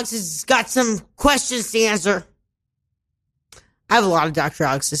 Dr. Alex has got some questions to answer. I have a lot of Dr.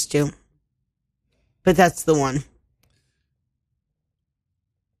 Alex's too, but that's the one.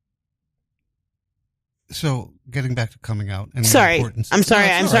 So, getting back to coming out and sorry, the importance. I'm sorry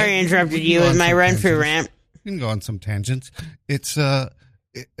I interrupted you with my Renfrew rant. You can go on some tangents. It's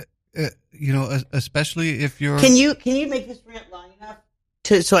especially if you're. Can you make this rant long enough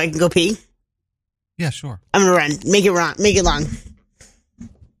so I can go pee? Yeah, sure. I'm gonna run. Make it long.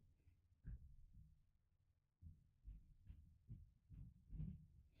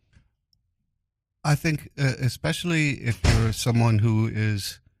 I think, especially if you're someone who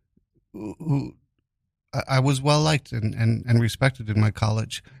I was well liked and respected in my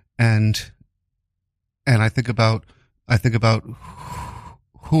college, and I think about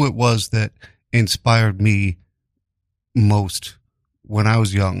who it was that inspired me most when I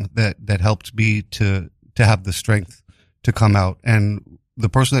was young, that helped me to have the strength to come out. And the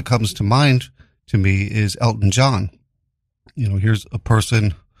person that comes to mind to me is Elton John. You know, here's a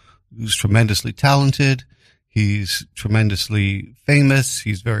person who's tremendously talented. He's tremendously famous.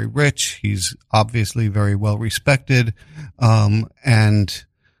 He's very rich. He's obviously very well respected. And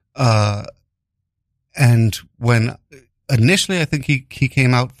when initially I think he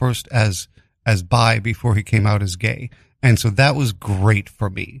came out first as bi before he came out as gay. And so that was great for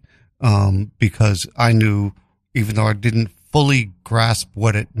me. Because I knew, even though I didn't fully grasp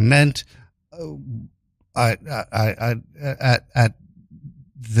what it meant, at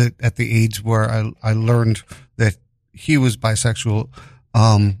the age where I learned that he was bisexual,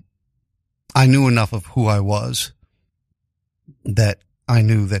 I knew enough of who I was that I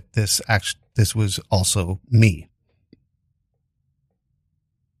knew that this was also me.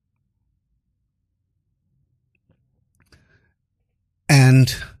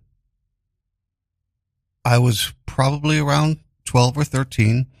 And I was probably around 12 or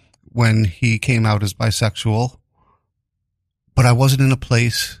 13 when he came out as bisexual. But I wasn't in a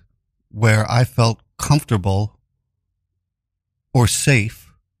place where I felt comfortable or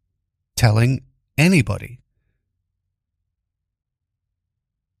safe telling anybody.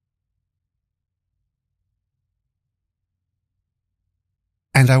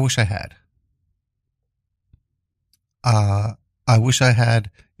 And I wish I had. I wish I had,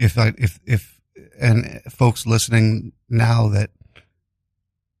 if and folks listening now that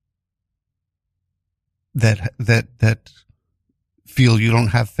feel you don't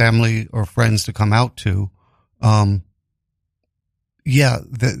have family or friends to come out to, there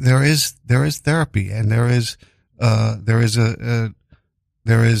is therapy, and there is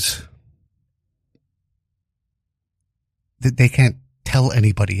they can't tell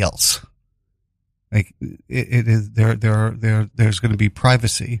anybody else. Like it is there's going to be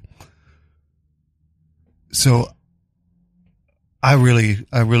privacy. So I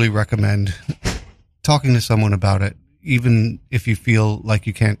really recommend talking to someone about it, even if you feel like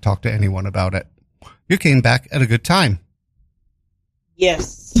you can't talk to anyone about it. You came back at a good time.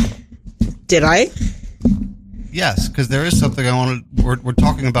 Yes. Did I? Yes, because there is something we're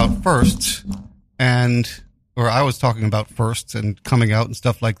talking about firsts, or I was talking about firsts and coming out and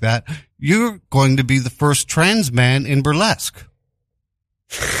stuff like that. You're going to be the first trans man in burlesque.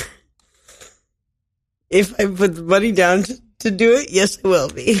 If I put the money down to do it, yes, I will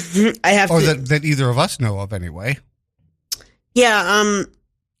be. I have or to. that either of us know of anyway. Yeah,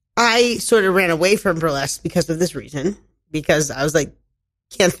 I sort of ran away from burlesque because of this reason. Because I was like,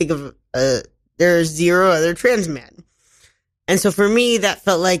 can't think of there are zero other trans men. And so for me, that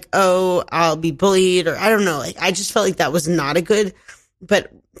felt like, oh, I'll be bullied, or I don't know. Like, I just felt like that was not a good,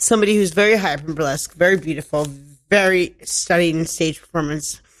 but somebody who's very high up in burlesque, very beautiful, very studied in stage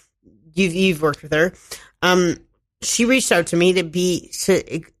performance. You've worked with her. She reached out to me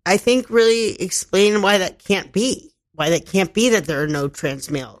to I think, really explain why that can't be that there are no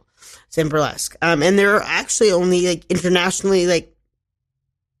trans males in burlesque. And there are actually only, like, internationally, like,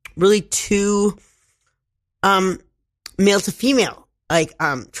 really two, male to female, like,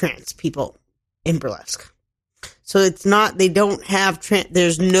 trans people in burlesque. So it's not, they don't have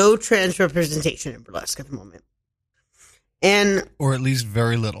there's no trans representation in burlesque at the moment. Or at least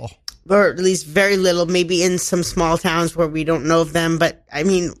very little. Or at least very little, maybe in some small towns where we don't know of them. But I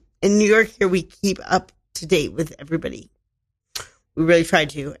mean, in New York here, we keep up to date with everybody. We really try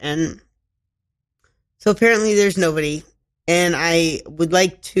to. And so apparently there's nobody. And I would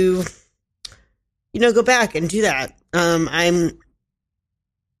like to, go back and do that. I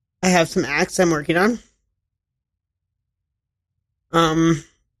have some acts I'm working on.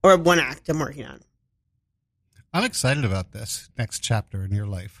 Or one act I'm working on. I'm excited about this next chapter in your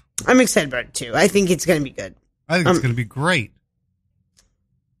life. I'm excited about it too. I think it's going to be good. I think it's going to be great.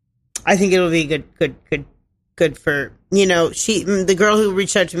 I think it'll be good for, the girl who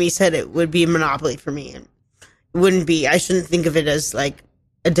reached out to me said it would be a monopoly for me. And it wouldn't be. I shouldn't think of it as like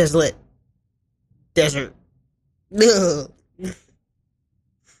a desolate desert. Ugh.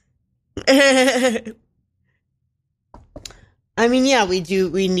 I mean, yeah, we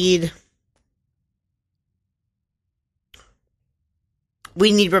need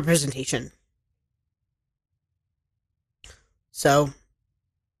representation. So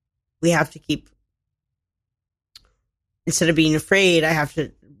we have to keep, instead of being afraid, I have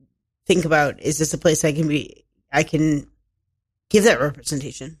to think about, is this a place I can give that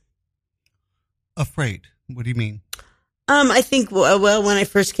representation? Afraid? What do you mean? I think, well, when I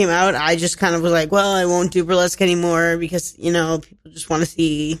first came out, I just kind of was like, well, I won't do burlesque anymore because, people just want to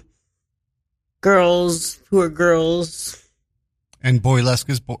see girls who are girls. And burlesque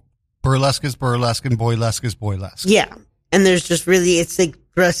is burlesque, and boylesque is boylesque. Yeah. And there's just really, it's like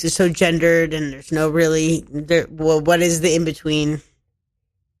burlesque is so gendered and there's no really, what is the in-between?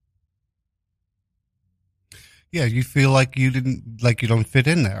 Yeah, you feel like you don't fit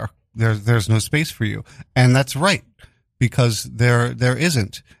in there. There's no space for you. And that's right. Because there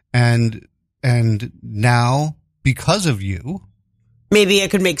isn't. And now, because of you, maybe I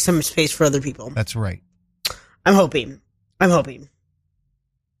could make some space for other people. That's right. I'm hoping.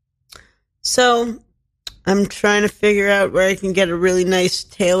 So, I'm trying to figure out where I can get a really nice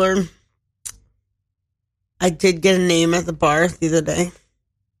tailor. I did get a name at the bar the other day.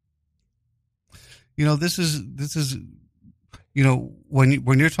 This is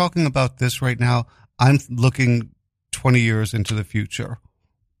when you're talking about this right now, I'm looking 20 years into the future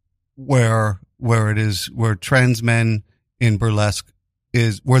where trans men in burlesque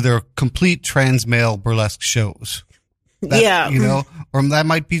where there are complete trans male burlesque shows. Yeah. Or that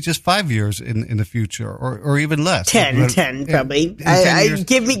might be just 5 years in the future or even less. 10 probably. In 10 years,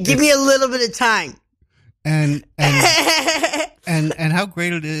 give me a little bit of time. And how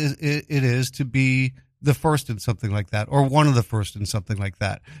great it is to be the first in something like that, or one of the first in something like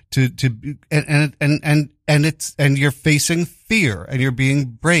that. And you're facing fear and you're being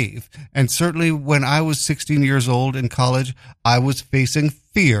brave. And certainly when I was 16 years old in college, I was facing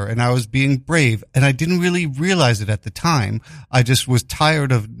fear and I was being brave, and I didn't really realize it at the time. I just was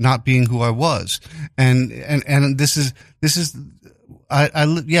tired of not being who I was. And this is,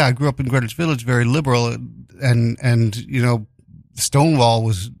 I grew up in Greenwich Village, very liberal, and Stonewall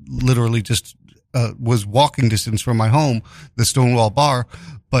was literally just, was walking distance from my home, the Stonewall bar.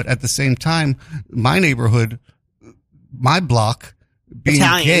 But at the same time, my neighborhood, my block, being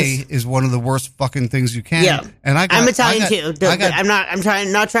Italians. gay is one of the worst fucking things you can. Yeah. And I'm Italian too. I'm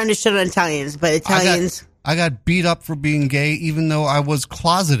not trying to shit on Italians, but Italians. I got beat up for being gay, even though I was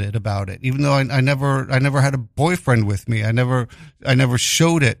closeted about it. Even though I never had a boyfriend with me. I never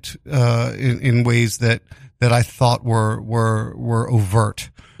showed it in ways that I thought were overt.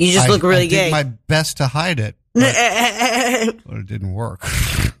 You just look really gay. I did my best to hide it, but it didn't work.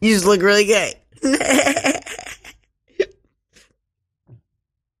 You just look really gay.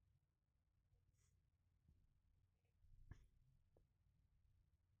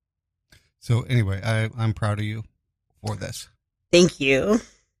 So anyway, I'm proud of you for this. Thank you.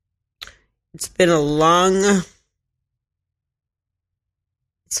 It's been a long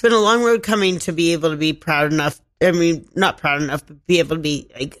road coming to be able to be proud enough. I mean, not proud enough, but be able to be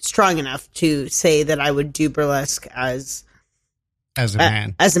like strong enough to say that I would do burlesque as a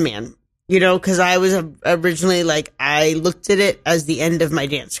man. As a man, you know, because I was originally like, I looked at it as the end of my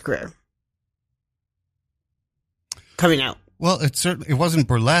dance career coming out. Well, it wasn't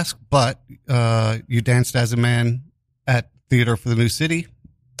burlesque, but you danced as a man at Theater for the New City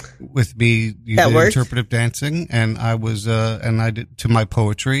with me. You did interpretive dancing, and I did to my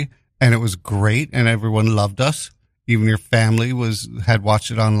poetry, and it was great, and everyone loved us. Even your family had watched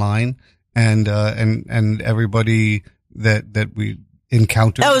it online, and everybody that we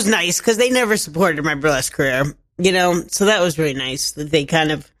encountered. That was nice because they never supported my burlesque career, you know. So that was really nice that they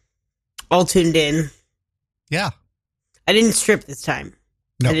kind of all tuned in. Yeah. I didn't strip this time.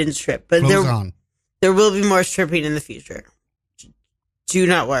 No. I didn't strip, but there will be more stripping in the future. Do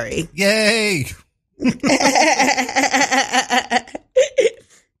not worry. Yay!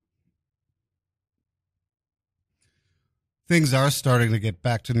 Things are starting to get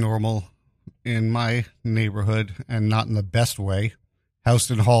back to normal in my neighborhood, and not in the best way.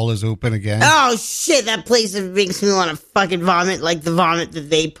 Houston Hall is open again. Oh, shit. That place makes me want to fucking vomit, like the vomit that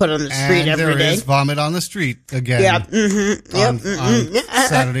they put on the street every day. There is vomit on the street again. Yeah. Mm-hmm. On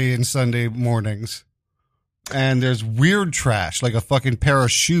Saturday and Sunday mornings. And there's weird trash, like a fucking pair of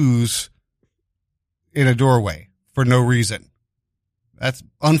shoes in a doorway for no reason.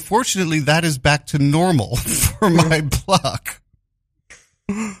 Unfortunately, that is back to normal for my block.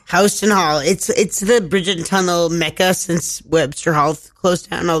 Houston Hall. It's the Bridget Tunnel mecca since Webster Hall closed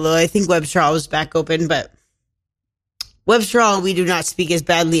down, although I think Webster Hall was back open, but Webster Hall we do not speak as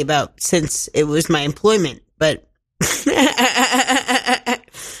badly about since it was my employment, but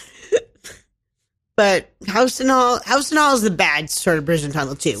but Houston Hall is the bad sort of Bridget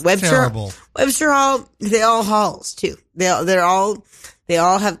Tunnel too. Terrible. Webster Hall, they all halls too. They all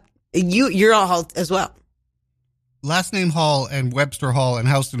have you're all hall as well. Last name Hall and Webster Hall and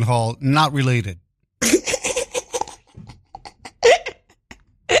Houston Hall, not related.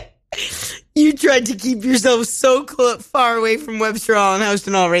 You tried to keep yourself so far away from Webster Hall and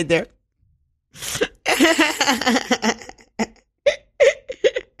Houston Hall right there.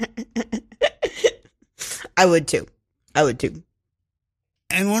 I would too.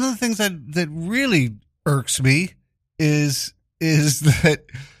 And one of the things that really irks me is that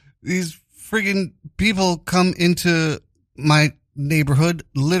these friggin' people come into my neighborhood,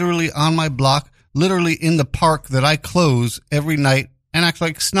 literally on my block, literally in the park that I close every night, and act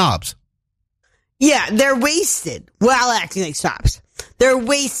like snobs. Yeah, they're wasted while acting like snobs. They're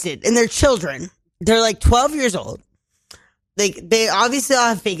wasted, and they're children. They're like 12 years old. They obviously all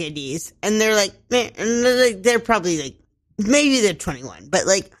have fake IDs, and they're like, man, they're probably like, maybe they're 21, but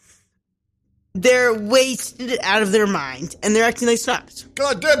like, they're wasted out of their mind, and they're acting like snobs.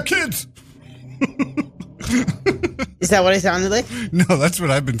 Goddamn kids! Is that what I sounded like? No, that's what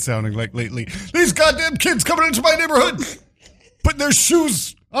I've been sounding like lately. These goddamn kids coming into my neighborhood, putting their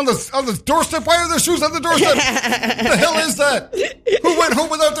shoes on the doorstep. Why are their shoes on the doorstep? What the hell is that? Who went home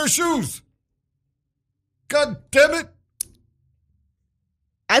without their shoes? God damn it!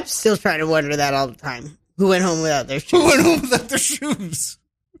 I'm still trying to wonder that all the time. Who went home without their shoes? Who went home without their shoes?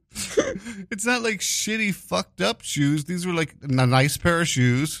 It's not like shitty, fucked up shoes. These were like a nice pair of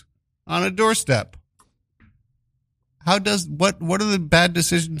shoes on a doorstep. What are the bad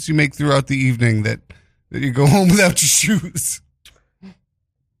decisions you make throughout the evening that you go home without your shoes?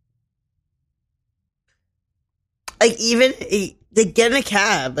 Like, even like, get in a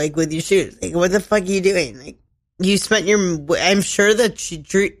cab, like, with your shoes. Like, what the fuck are you doing? Like, you spent I'm sure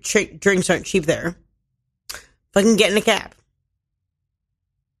that drinks aren't cheap there. Fucking get in a cab.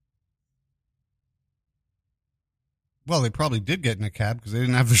 Well, they probably did get in a cab because they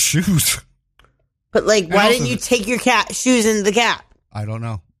didn't have the shoes. But, like, why didn't you take your shoes into the cab? I don't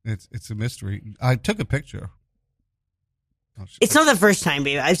know. It's a mystery. I took a picture. It's not the first time,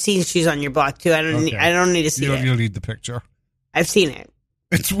 baby. I've seen shoes on your block too. I don't need to see it. You don't need the picture. I've seen it.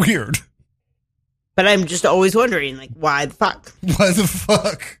 It's weird. But I'm just always wondering, like, why the fuck? Why the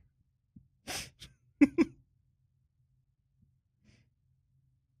fuck?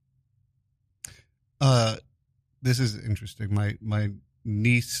 This is interesting. My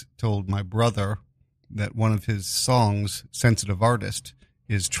niece told my brother that one of his songs, Sensitive Artist,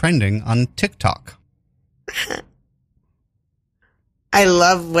 is trending on TikTok. I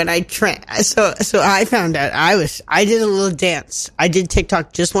love when I trend. So I found out I did a little dance. I did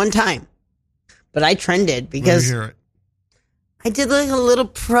TikTok just one time, but I trended because Let me hear it. I did like a little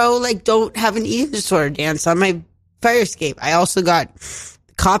pro, like, don't have an eating disorder dance on my fire escape. I also got,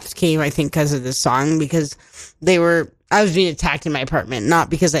 cops came, I think, because of this song, because I was being attacked in my apartment, not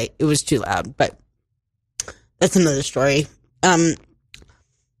because it was too loud, but that's another story. And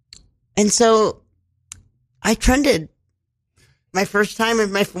so I trended my first time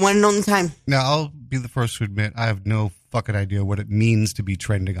and my one and only time. Now, I'll be the first to admit I have no fucking idea what it means to be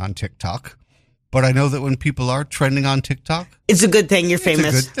trending on TikTok. But I know that when people are trending on TikTok, it's a good thing you're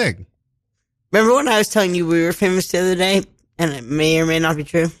famous. It's a good thing. Remember when I was telling you we were famous the other day? And it may or may not be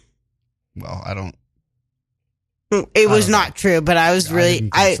true. Well, I don't. It was not true, but I was really.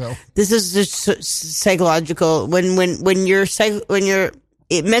 So. This is just psychological. When you're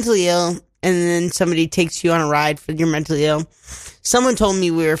mentally ill, and then somebody takes you on a ride for you're mentally ill. Someone told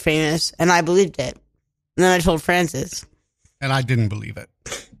me we were famous, and I believed it. And then I told Francis, and I didn't believe it.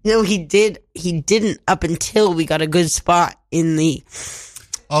 No, he did. He didn't up until we got a good spot in the.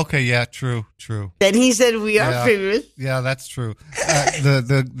 Okay, yeah, true. Then he said we are famous. Yeah, that's true.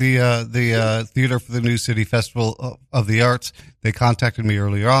 The Theater for the New City Festival of the Arts, they contacted me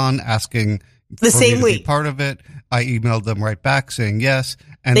earlier on asking the same me to week. Be part of it. I emailed them right back saying yes,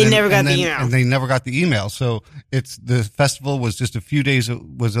 and they never got the email. And they never got the email. So the festival was just a few days,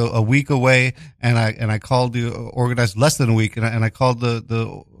 was a week away, and I called the organizer, less than a week, and I called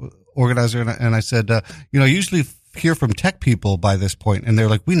the organizer and I said, usually hear from tech people by this point, and they're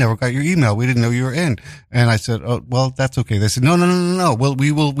like, we never got your email, we didn't know you were in. And I said, oh well, that's okay. They said, no, well,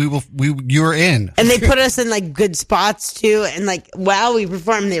 you're in. And they put us in like good spots too, and like while we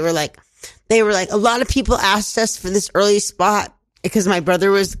performed, they were like a lot of people asked us for this early spot because my brother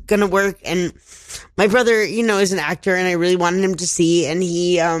was gonna work, and my brother is an actor, and I really wanted him to see, and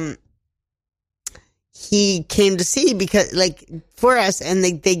he came to see because for us, and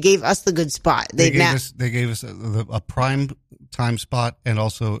they gave us the good spot. They gave us a prime time spot, and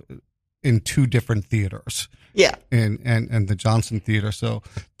also in two different theaters. Yeah. And the Johnson Theater. So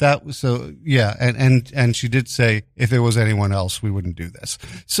yeah. And she did say if there was anyone else, we wouldn't do this.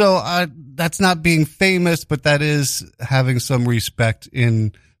 So, that's not being famous, but that is having some respect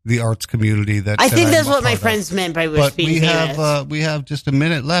in the arts community. I think that's what my friends meant by being famous. We have just a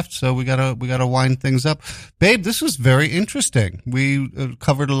minute left, so we gotta wind things up. Babe, this was very interesting. We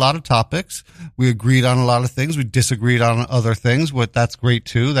covered a lot of topics. We agreed on a lot of things. We disagreed on other things. That's great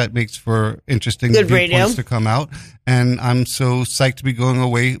too. That makes for interesting good viewpoints radio to come out. And I'm so psyched to be going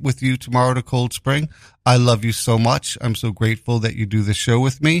away with you tomorrow to Cold Spring. I love you so much. I'm so grateful that you do the show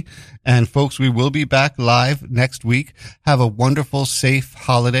with me. And folks, we will be back live next week. Have a wonderful, safe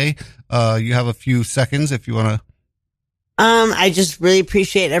holiday. You have a few seconds if you want to. I just really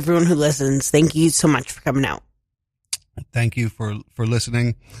appreciate everyone who listens. Thank you so much for coming out. Thank you for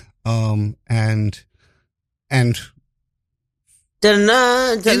listening. And in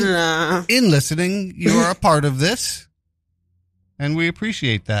listening, you are a part of this, and we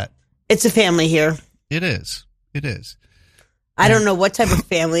appreciate that. It's a family here. It is. I don't know what type of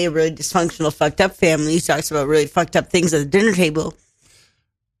family, a really dysfunctional, fucked up family who talks about really fucked up things at the dinner table.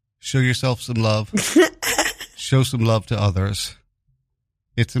 Show yourself some love. Show some love to others.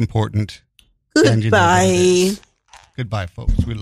 It's important. Goodbye. Goodbye, folks. We love you.